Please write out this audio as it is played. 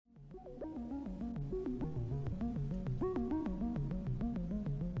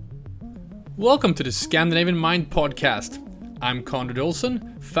Welcome to the Scandinavian Mind podcast. I'm Conrad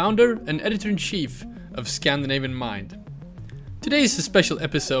Olsson, founder and editor-in-chief of Scandinavian Mind. Today is a special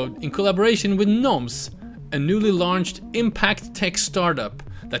episode in collaboration with Noms, a newly launched impact tech startup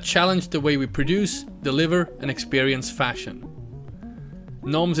that challenged the way we produce, deliver, and experience fashion.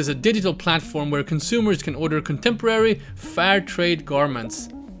 Noms is a digital platform where consumers can order contemporary, fair trade garments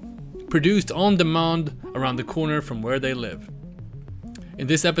produced on demand around the corner from where they live. In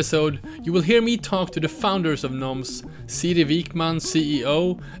this episode, you will hear me talk to the founders of Noms, Siri Wikman,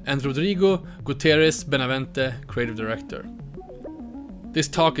 CEO, and Rodrigo Guterres Benavente, Creative Director. This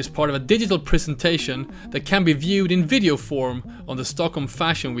talk is part of a digital presentation that can be viewed in video form on the Stockholm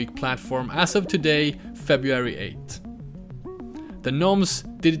Fashion Week platform as of today, February 8. The Noms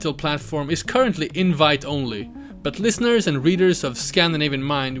digital platform is currently invite only, but listeners and readers of Scandinavian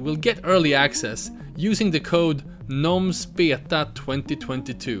Mind will get early access using the code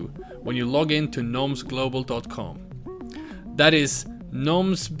NOMSBETA2022 when you log in to nomsglobal.com. That is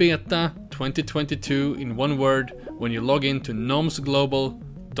NOMSBETA2022 in one word when you log in to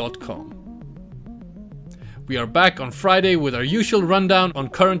nomsglobal.com. We are back on Friday with our usual rundown on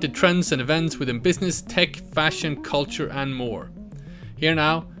current trends and events within business, tech, fashion, culture and more. Here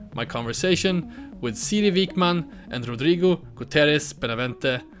now, my conversation with Siri Wikman and Rodrigo Guterres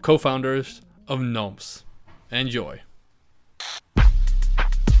Benavente, co-founders of Noms. Enjoy.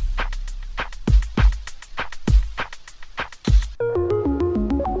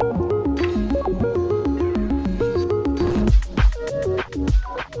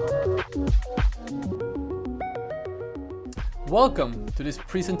 Welcome to this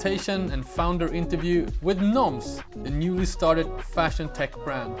presentation and founder interview with Noms, the newly started fashion tech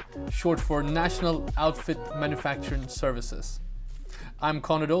brand, short for National Outfit Manufacturing Services. I'm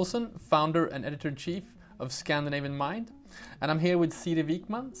Conrad Olsson, founder and editor-in-chief of Scandinavian Mind, and I'm here with Siri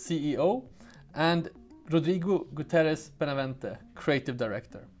Wikman, CEO, and Rodrigo Guterres Benavente, Creative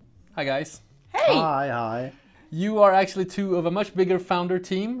Director. Hi guys. Hey! Hi. You are actually two of a much bigger founder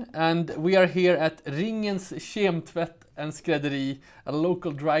team, and we are here at Ringens Kemtvätt and Skrädderi, a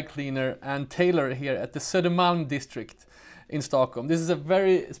local dry cleaner and tailor here at the Södermalm district in Stockholm. This is a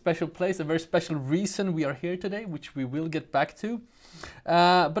very special place, a very special reason we are here today, which we will get back to.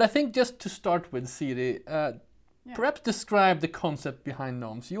 But I think just to start with, Siri, perhaps describe the concept behind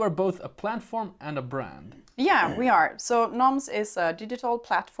Noms. You are both a platform and a brand. Yeah, we are. So Noms is a digital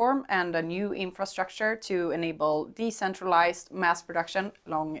platform and a new infrastructure to enable decentralized mass production,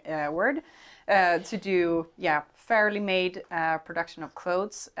 to do fairly made production of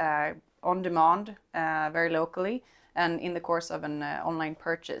clothes on demand, very locally, and in the course of an online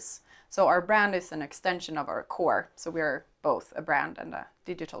purchase. So our brand is an extension of our core. So we're both a brand and a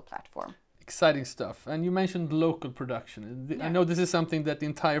digital platform. Exciting stuff. And you mentioned local production. I know this is something that the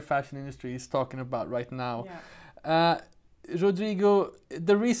entire fashion industry is talking about right now. Yeah. Rodrigo,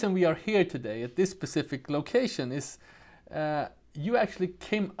 the reason we are here today at this specific location is you actually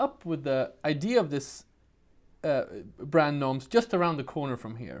came up with the idea of this brand Noms just around the corner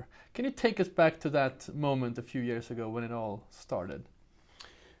from here. Can you take us back to that moment a few years ago when it all started?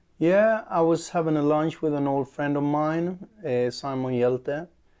 Yeah, I was having a lunch with an old friend of mine, Simon Hjelte,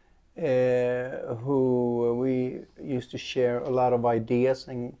 who we used to share a lot of ideas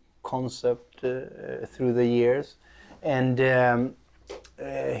and concept through the years. And he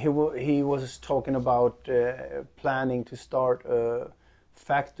was talking about planning to start a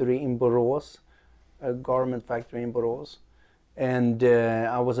factory in Borås, a garment factory in Borås. And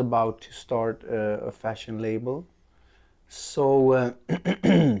I was about to start a fashion label. So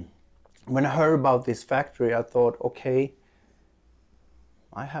when I heard about this factory, I thought, okay,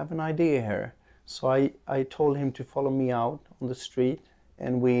 I have an idea here. So I told him to follow me out on the street,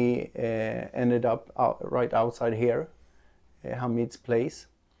 and we ended up right outside here, Hamid's place.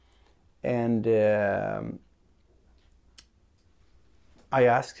 And I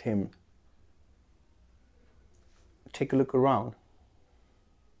asked him, take a look around,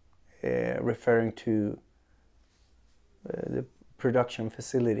 referring to the production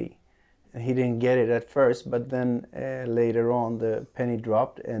facility. And he didn't get it at first, but then later on the penny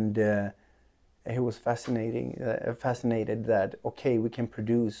dropped, and he was fascinated that, okay, we can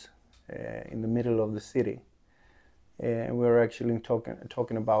produce in the middle of the city. And we were actually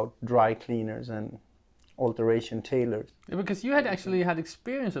talking about dry cleaners and alteration tailors. Yeah, because you had actually had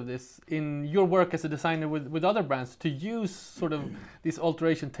experience of this in your work as a designer with other brands, to use sort of these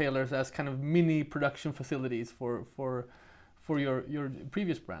alteration tailors as kind of mini production facilities for your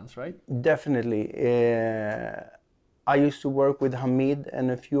previous brands, right? Definitely. I used to work with Hamid and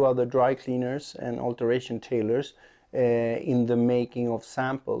a few other dry cleaners and alteration tailors, in the making of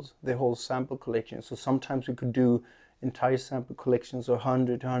samples, the whole sample collection. So sometimes we could do entire sample collections of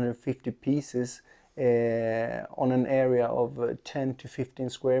 100 to 150 pieces on an area of 10 to 15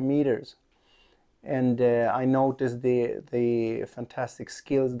 square meters. And I noticed the fantastic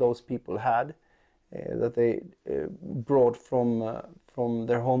skills those people had, that they brought from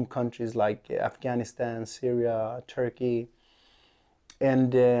their home countries like Afghanistan, Syria, Turkey,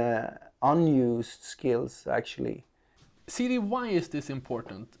 and unused skills actually. Siri, why is this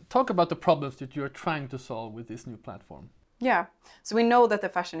important? Talk about the problems that you're trying to solve with this new platform. Yeah, so we know that the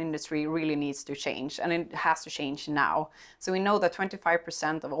fashion industry really needs to change, and it has to change now. So we know that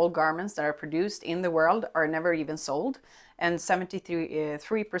 25% of all garments that are produced in the world are never even sold, and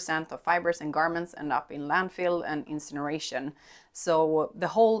 73% of fibers and garments end up in landfill and incineration. So the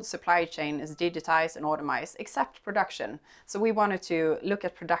whole supply chain is digitized and automized, except production. So we wanted to look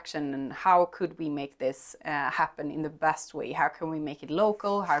at production and how could we make this happen in the best way? How can we make it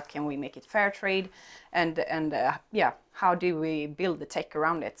local? How can we make it fair trade? And how do we build the tech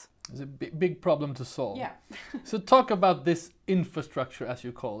around it? It's a big problem to solve. Yeah. So talk about this infrastructure, as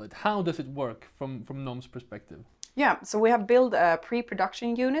you call it. How does it work from NOM's perspective? Yeah, so we have built a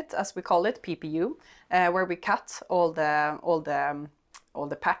pre-production unit, as we call it, PPU, where we cut all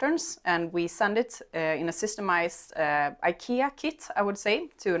the patterns, and we send it in a systemized IKEA kit, I would say,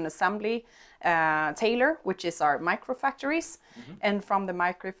 to an assembly tailor, which is our microfactories. Mm-hmm. And from the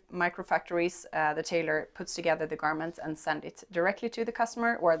microfactories, the tailor puts together the garments and send it directly to the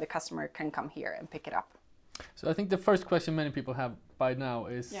customer, or the customer can come here and pick it up. So I think the first question many people have by now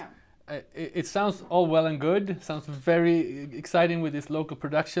is, it sounds all well and good, sounds very exciting with this local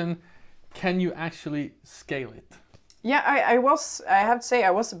production. Can you actually scale it? Yeah, I have to say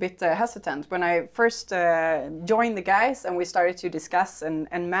I was a bit hesitant when I first joined the guys and we started to discuss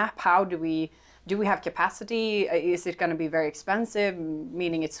and map how do we have capacity? Is it going to be very expensive,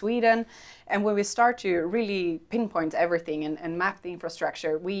 meaning it's Sweden? And when we start to really pinpoint everything and map the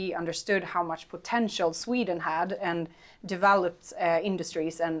infrastructure, we understood how much potential Sweden had and developed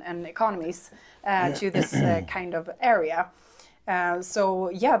industries and economies to this kind of area. There's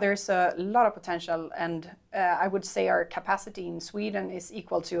a lot of potential, and I would say our capacity in Sweden is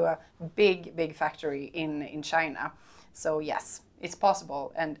equal to a big factory in China. So yes, it's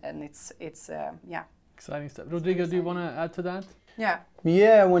possible, and it's exciting stuff. Rodrigo, do you want to add to that?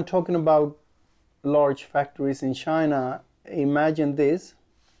 Yeah, when talking about large factories in China, imagine this: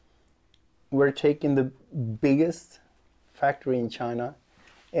 we're taking the biggest factory in China,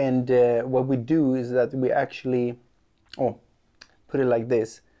 and what we do is that we actually put it like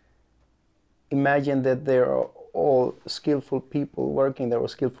this: imagine that there are all skillful people working there, or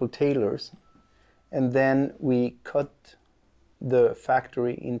skillful tailors, and then we cut the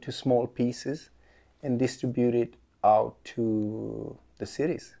factory into small pieces and distribute it out to the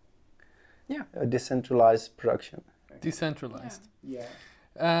cities. Yeah. A decentralized production. Decentralized. Yeah.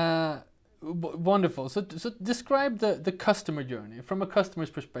 Wonderful. So describe the customer journey from a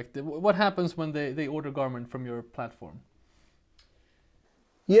customer's perspective. What happens when they order garment from your platform?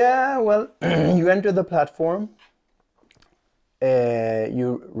 Yeah, well, you enter the platform,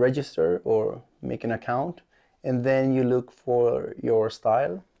 you register or make an account, and then you look for your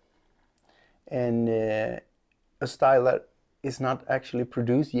style, and a style that is not actually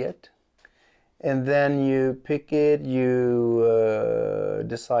produced yet. And then you pick it, you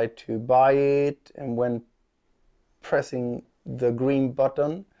decide to buy it, and when pressing the green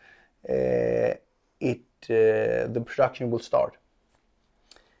button, the production will start.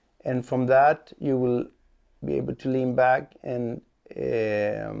 And from that, you will be able to lean back and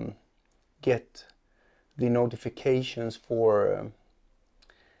get the notifications for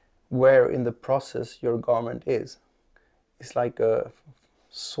where in the process your garment is. It's like a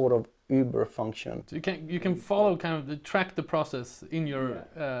sort of Uber function. So you can follow track the process in your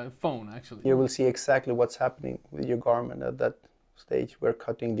phone, actually. You will see exactly what's happening with your garment at that stage. We're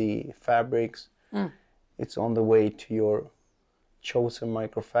cutting the fabrics. It's on the way to your chosen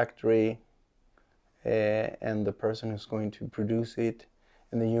microfactory, and the person who's going to produce it,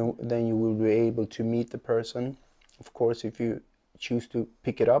 and then you will be able to meet the person. Of course, if you choose to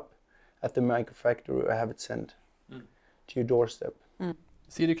pick it up at the microfactory or have it sent to your doorstep.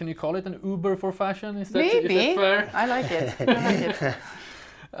 Siri, can you call it an Uber for fashion? Is that Maybe. fair? I like it.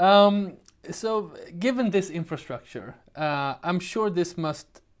 So, given this infrastructure, I'm sure this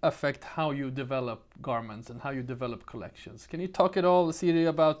must affect how you develop garments and how you develop collections. Can you talk at all, Siri,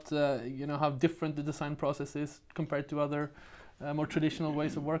 about how different the design process is compared to other more traditional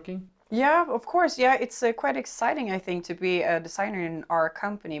ways of working? Yeah, of course. Yeah, it's quite exciting, I think, to be a designer in our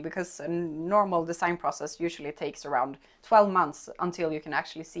company because a normal design process usually takes around 12 months until you can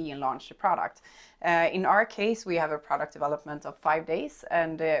actually see and launch the product. In our case, we have a product development of 5 days,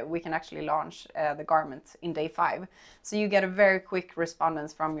 and we can actually launch the garment in day 5. So you get a very quick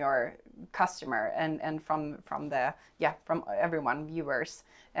response from your customer and from everyone, viewers.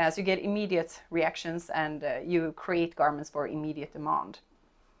 So you get immediate reactions, and you create garments for immediate demand.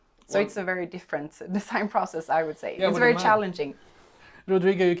 So it's a very different design process, I would say. Yeah, it's very challenging.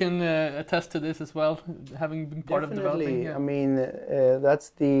 Rodrigo, you can attest to this as well, having been part of developing. I mean,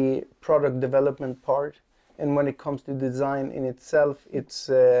 that's the product development part, and when it comes to design in itself, we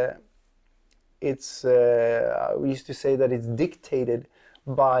used to say that it's dictated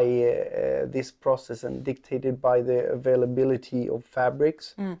by this process and dictated by the availability of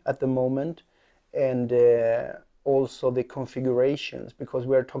fabrics at the moment, and also the configurations, because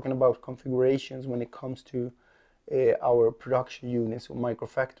we're talking about configurations when it comes to our production units or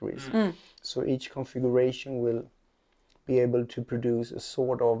microfactories. So each configuration will be able to produce a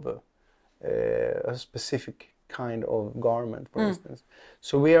sort of a specific kind of garment, for instance.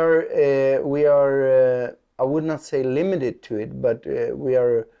 So we are I would not say limited to it, but we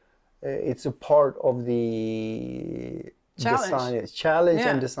are it's a part of the challenge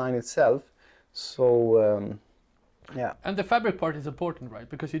and design itself. So yeah. And the fabric part is important, right?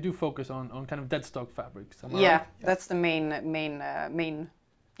 Because you do focus on kind of dead stock fabrics. Yeah, that's the main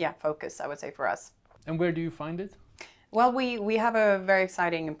focus, I would say, for us. And where do you find it? Well, we have a very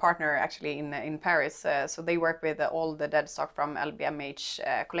exciting partner actually in Paris. So they work with all the dead stock from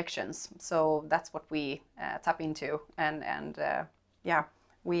LVMH collections. So that's what we tap into, and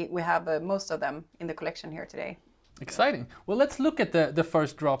we have most of them in the collection here today. Exciting. Well, let's look at the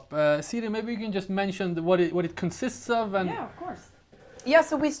first drop. Siri, maybe you can just mention what it consists of. And yeah, of course. Yeah,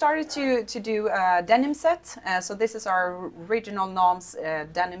 so we started to do a denim set. So this is our original NOMS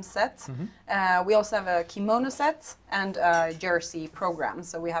denim set. We also have a kimono set and a jersey program.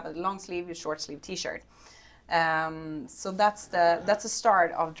 So we have a long sleeve, a short sleeve T-shirt. So that's the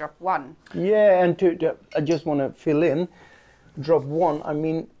start of drop 1. Yeah, and I just want to fill in. Drop 1, I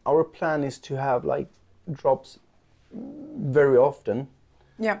mean, our plan is to have like drops very often.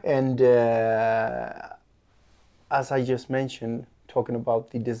 Yeah. And as I just mentioned, talking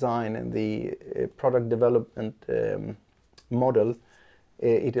about the design and the product development model,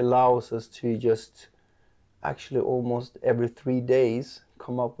 it allows us to just actually almost every 3 days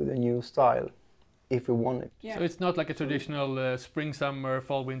come up with a new style if we want it. Yeah. So it's not like a traditional spring, summer,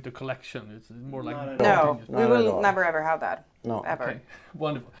 fall, winter collection. It's more like... No, we will never ever have that. No. Ever. Okay.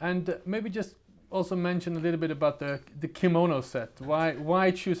 Wonderful. And maybe just also mention a little bit about the kimono set.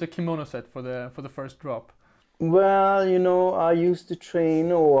 Why choose a kimono set for the first drop? Well, you know, I used to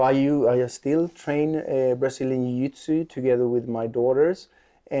train, or I still train Brazilian Jiu-Jitsu together with my daughters,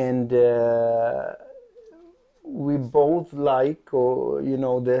 and we both like, or you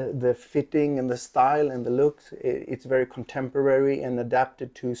know, the fitting and the style and the looks. It's very contemporary and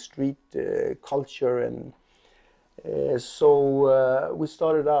adapted to street culture, and so we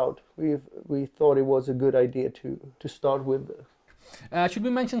started out. We thought it was a good idea to start with. Should we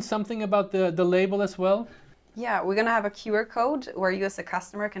mention something about the label as well? Yeah, we're going to have a QR code where you as a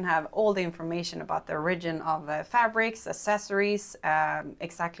customer can have all the information about the origin of fabrics, accessories,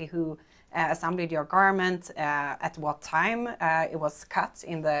 exactly who assembled your garment, at what time it was cut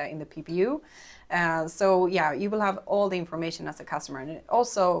in the PPU. So yeah, you will have all the information as a customer, and it's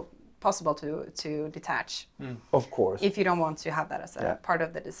also possible to detach. Of course. If you don't want to have that as a part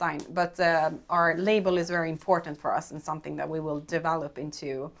of the design. But our label is very important for us and something that we will develop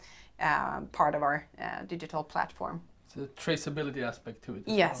into part of our digital platform. It's a traceability aspect to it.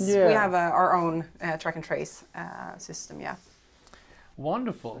 Yes, well. Yeah. we have our own track and trace system. Yeah.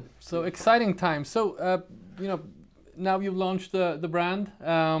 Wonderful. So exciting time. So now you've launched the brand.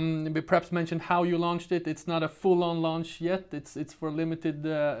 Maybe perhaps mention how you launched it. It's not a full-on launch yet. It's for a limited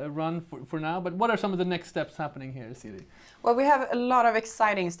run for now. But what are some of the next steps happening here, Siri? Well, we have a lot of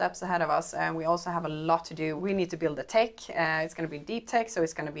exciting steps ahead of us, and we also have a lot to do. We need to build the tech. It's going to be deep tech, so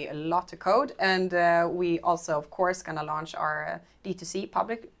it's going to be a lot to code. And we also, of course, going to launch our D2C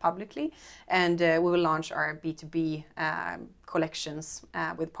publicly, and we will launch our B2B collections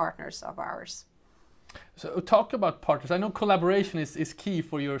with partners of ours. So talk about partners. I know collaboration is key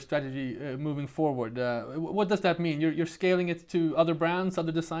for your strategy moving forward. What does that mean? You're scaling it to other brands,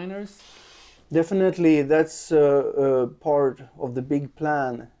 other designers? Definitely, that's part of the big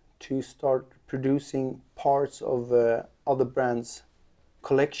plan to start producing parts of other brands'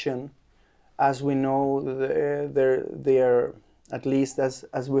 collection. As we know, they are At least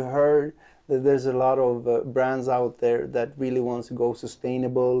as we heard, that there's a lot of brands out there that really wants to go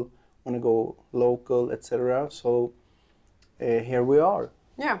sustainable, want to go local, etc. So here we are.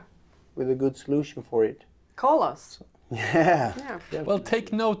 Yeah. With a good solution for it. Call us. Yeah. Well,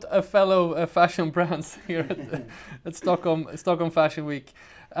 take note of fellow fashion brands here at Stockholm Fashion Week.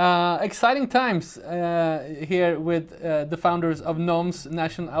 Exciting times here with the founders of NOMS,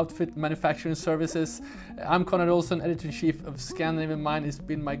 National Outfit Manufacturing Services. I'm Conrad Olsson, Editor-in-Chief of Scandinavian Mind. It's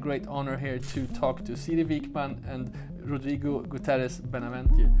been my great honor here to talk to Siri Wikman and Rodrigo Guterres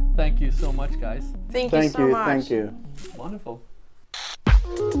Benavente. Thank you so much, guys. Thank you so much. Thank you. Wonderful.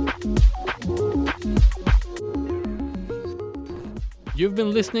 You've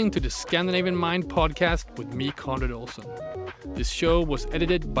been listening to the Scandinavian Mind podcast with me, Conrad Olsson. This show was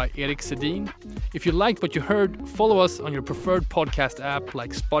edited by Erik Sedin. If you liked what you heard, follow us on your preferred podcast app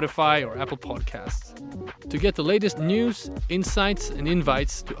like Spotify or Apple Podcasts. To get the latest news, insights, and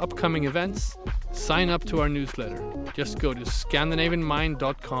invites to upcoming events, sign up to our newsletter. Just go to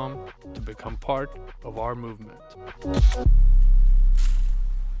scandinavianmind.com to become part of our movement.